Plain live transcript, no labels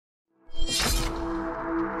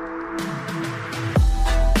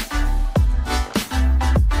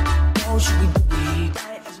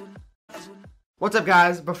What's up,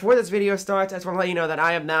 guys? Before this video starts, I just want to let you know that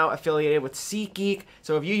I am now affiliated with SeatGeek.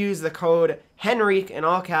 So if you use the code HENRIQUE in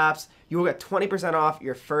all caps, you will get 20% off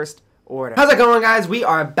your first order. How's it going, guys? We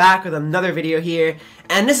are back with another video here,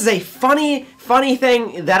 and this is a funny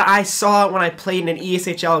thing that I saw when I played in an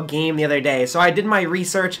ESHL game the other day. So I did my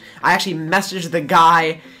research. I actually messaged the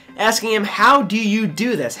guy asking him, how do you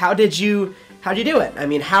do this? How'd you do it? I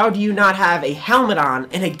mean, how do you not have a helmet on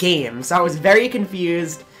in a game? So I was very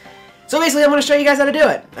confused. So basically, I'm going to show you guys how to do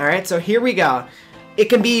it. Alright, so here we go. It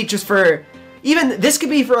can be just for, this could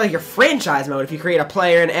be for like your franchise mode. If you create a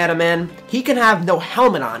player and add him in, he can have no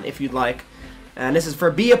helmet on if you'd like. And this is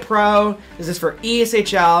for Be a Pro, this is for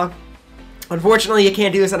ESHL. Unfortunately, you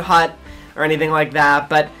can't do this on HUT or anything like that,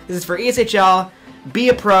 but this is for ESHL, Be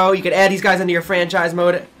a Pro. You can add these guys into your franchise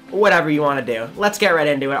mode, whatever you want to do. Let's get right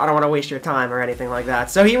into it. I don't want to waste your time or anything like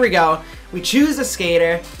that. So here we go. We choose a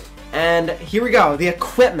skater. And here we go, the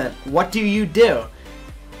equipment. What do? You go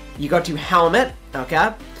to helmet,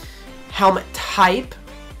 okay? Helmet type,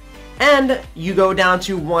 and you go down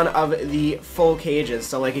to one of the full cages.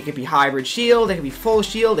 So like it could be hybrid shield, it could be full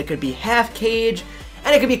shield, it could be half cage,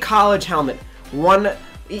 and it could be college helmet.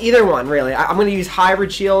 Either one, really. I'm gonna use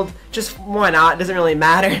hybrid shield, just why not? It doesn't really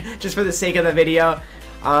matter, just for the sake of the video.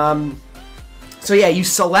 So yeah, you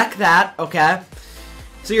select that, okay?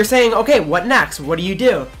 So you're saying, okay, what next? What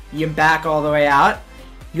do? You back all the way out.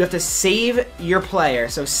 You have to save your player.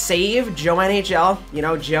 So save Joe NHL. You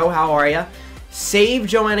know, Joe, how are you? Save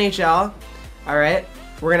Joe NHL. Alright.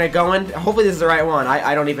 We're going to go in. Hopefully this is the right one.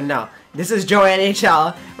 I don't even know. This is Joe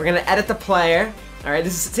NHL. We're going to edit the player. Alright,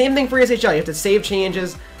 this is the same thing for ESHL. You have to save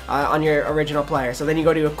changes on your original player. So then you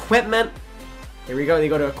go to equipment. There we go. You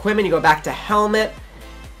go to equipment. You go back to helmet.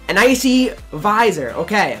 And now you see visor.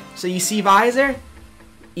 Okay. So you see visor.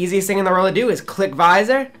 Easiest thing in the world to do is click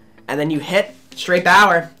visor, and then you hit straight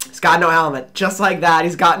power. He's got no helmet. Just like that,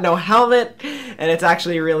 he's got no helmet, and it's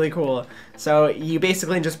actually really cool. So you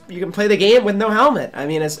basically you can play the game with no helmet. I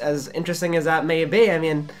mean, as interesting as that may be, I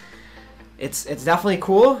mean, it's definitely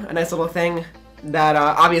cool. A nice little thing that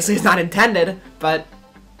obviously is not intended, but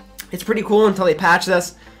it's pretty cool until they patch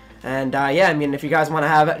this. And yeah, I mean, if you guys want to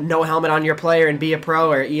have no helmet on your player and Be a Pro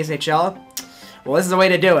or ESHL, well, this is the way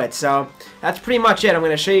to do it. So that's pretty much it. I'm going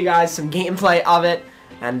to show you guys some gameplay of it,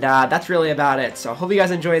 and that's really about it. So hope you guys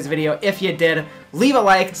enjoyed this video. If you did, leave a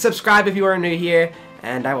like, subscribe if you are new here,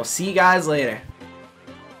 and I will see you guys later.